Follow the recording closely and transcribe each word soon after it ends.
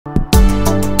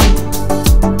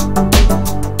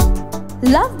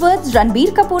Lovebirds Ranbir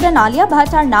Kapoor and Alia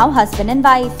Bhatt are now husband and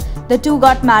wife. The two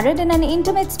got married in an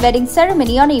intimate wedding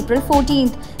ceremony on April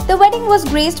 14th. The wedding was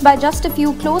graced by just a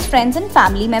few close friends and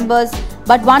family members.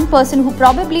 But one person who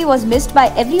probably was missed by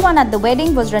everyone at the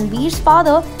wedding was Ranbir's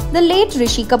father, the late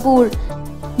Rishi Kapoor.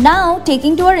 Now,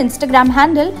 taking to her Instagram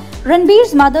handle,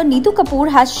 Ranbir's mother Neetu Kapoor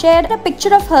has shared a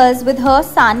picture of hers with her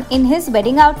son in his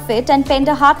wedding outfit and penned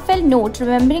a heartfelt note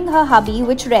remembering her hubby,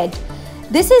 which read,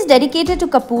 "This is dedicated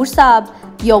to Kapoor Saab.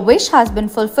 Your wish has been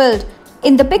fulfilled."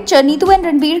 In the picture, Neetu and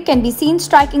Ranbir can be seen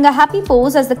striking a happy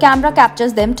pose as the camera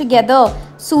captures them together.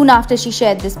 Soon after she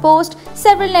shared this post,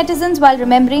 several netizens, while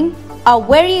remembering our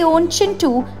very own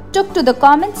Chintu, took to the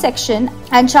comment section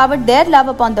and showered their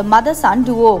love upon the mother-son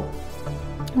duo.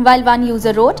 While one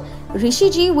user wrote, "Rishi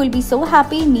ji will be so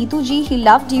happy, Neetu ji, he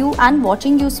loved you and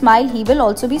watching you smile, he will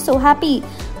also be so happy."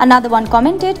 Another one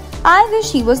commented, "I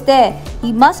wish he was there.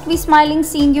 He must be smiling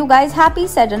seeing you guys happy,"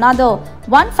 said another.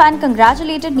 One fan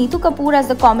congratulated Neetu Kapoor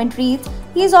as the comment reads,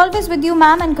 "He is always with you,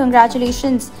 ma'am, and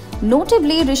congratulations."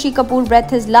 Notably, Rishi Kapoor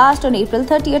breathed his last on April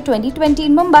 30th, 2020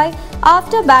 in Mumbai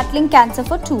after battling cancer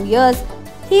for 2 years.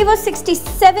 He was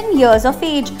 67 years of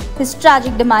age. His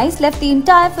tragic demise left the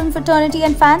entire film fraternity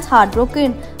and fans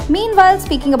heartbroken. Meanwhile,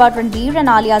 speaking about Ranbir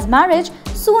and Alia's marriage,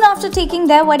 soon after taking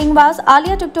their wedding vows,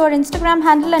 Alia took to her Instagram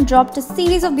handle and dropped a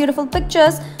series of beautiful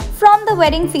pictures from the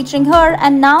wedding featuring her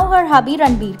and now her hubby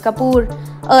Ranbir Kapoor.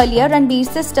 Earlier,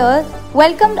 Ranbir's sister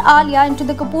welcomed Alia into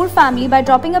the Kapoor family by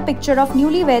dropping a picture of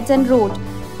newlyweds and wrote,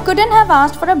 "Couldn't have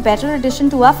asked for a better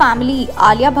addition to our family.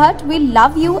 Alia Bhatt, we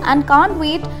love you and can't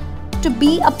wait to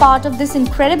be a part of this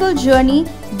incredible journey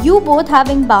you both have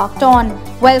embarked on.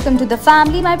 Welcome to the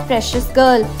family, my precious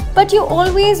girl. But you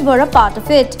always were a part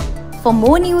of it." For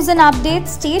more news and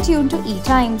updates, stay tuned to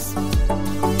E-Times.